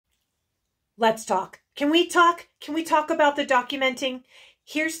Let's talk. Can we talk? Can we talk about the documenting?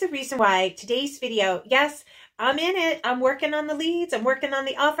 Here's the reason why today's video, yes, I'm in it. I'm working on the leads. I'm working on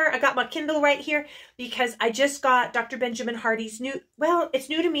the offer. I got my Kindle right here because I just got Dr. Benjamin Hardy's new, well, it's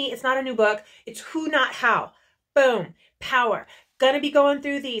new to me. It's not a new book. It's Who Not How. Boom. Power. Gonna be going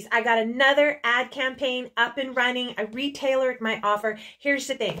through these. I got another ad campaign up and running. I retailored my offer. Here's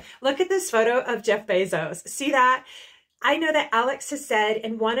the thing. Look at this photo of Jeff Bezos. See that? I know that Alex has said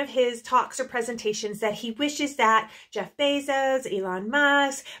in one of his talks or presentations that he wishes that Jeff Bezos, Elon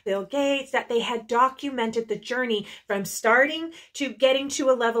Musk, Bill Gates, that they had documented the journey from starting to getting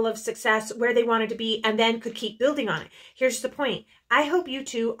to a level of success where they wanted to be and then could keep building on it. Here's the point. I hope you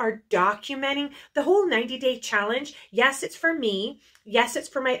two are documenting the whole 90-day challenge. Yes, it's for me. Yes, it's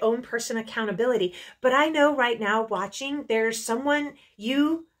for my own personal accountability. But I know right now watching, there's someone,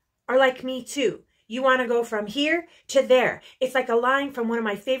 you are like me too. You want to go from here to there. It's like a line from one of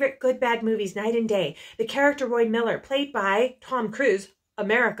my favorite good, bad movies, Night and Day. The character Roy Miller, played by Tom Cruise,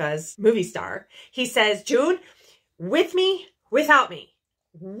 America's movie star. He says, June, with me, without me.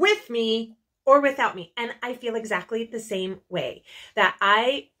 With me or without me. And I feel exactly the same way. That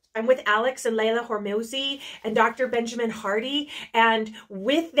I'm with Alex and Layla Hormozi and Dr. Benjamin Hardy, and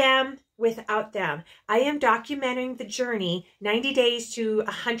with them, without them. I am documenting the journey, 90 days to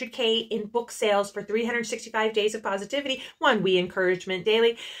 100K in book sales for 365 days of positivity, 1 week encouragement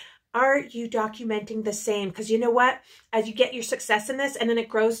daily. Are you documenting the same? Because you know what? As you get your success in this and then it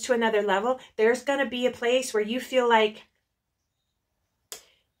grows to another level, there's going to be a place where you feel like,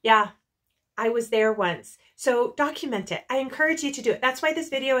 yeah, I was there once. So document it. I encourage you to do it. That's why this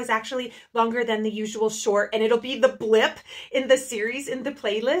video is actually longer than the usual short, and it'll be the blip in the series, in the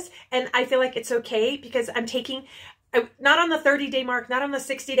playlist. And I feel like it's okay because I'm taking, not on the 30-day mark, not on the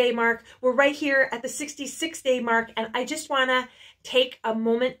 60-day mark. We're right here at the 66-day mark. And I just want to take a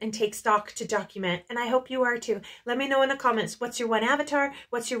moment and take stock to document. And I hope you are too. Let me know in the comments, what's your one avatar?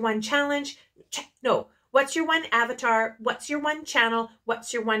 What's your one challenge? What's your one avatar? What's your one channel?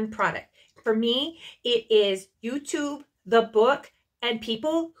 What's your one product? For me, it is YouTube, the book, and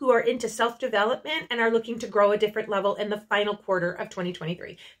people who are into self-development and are looking to grow a different level in the final quarter of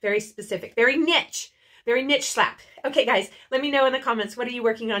 2023. Very specific, very niche slap. Okay, guys, let me know in the comments, what are you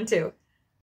working on too?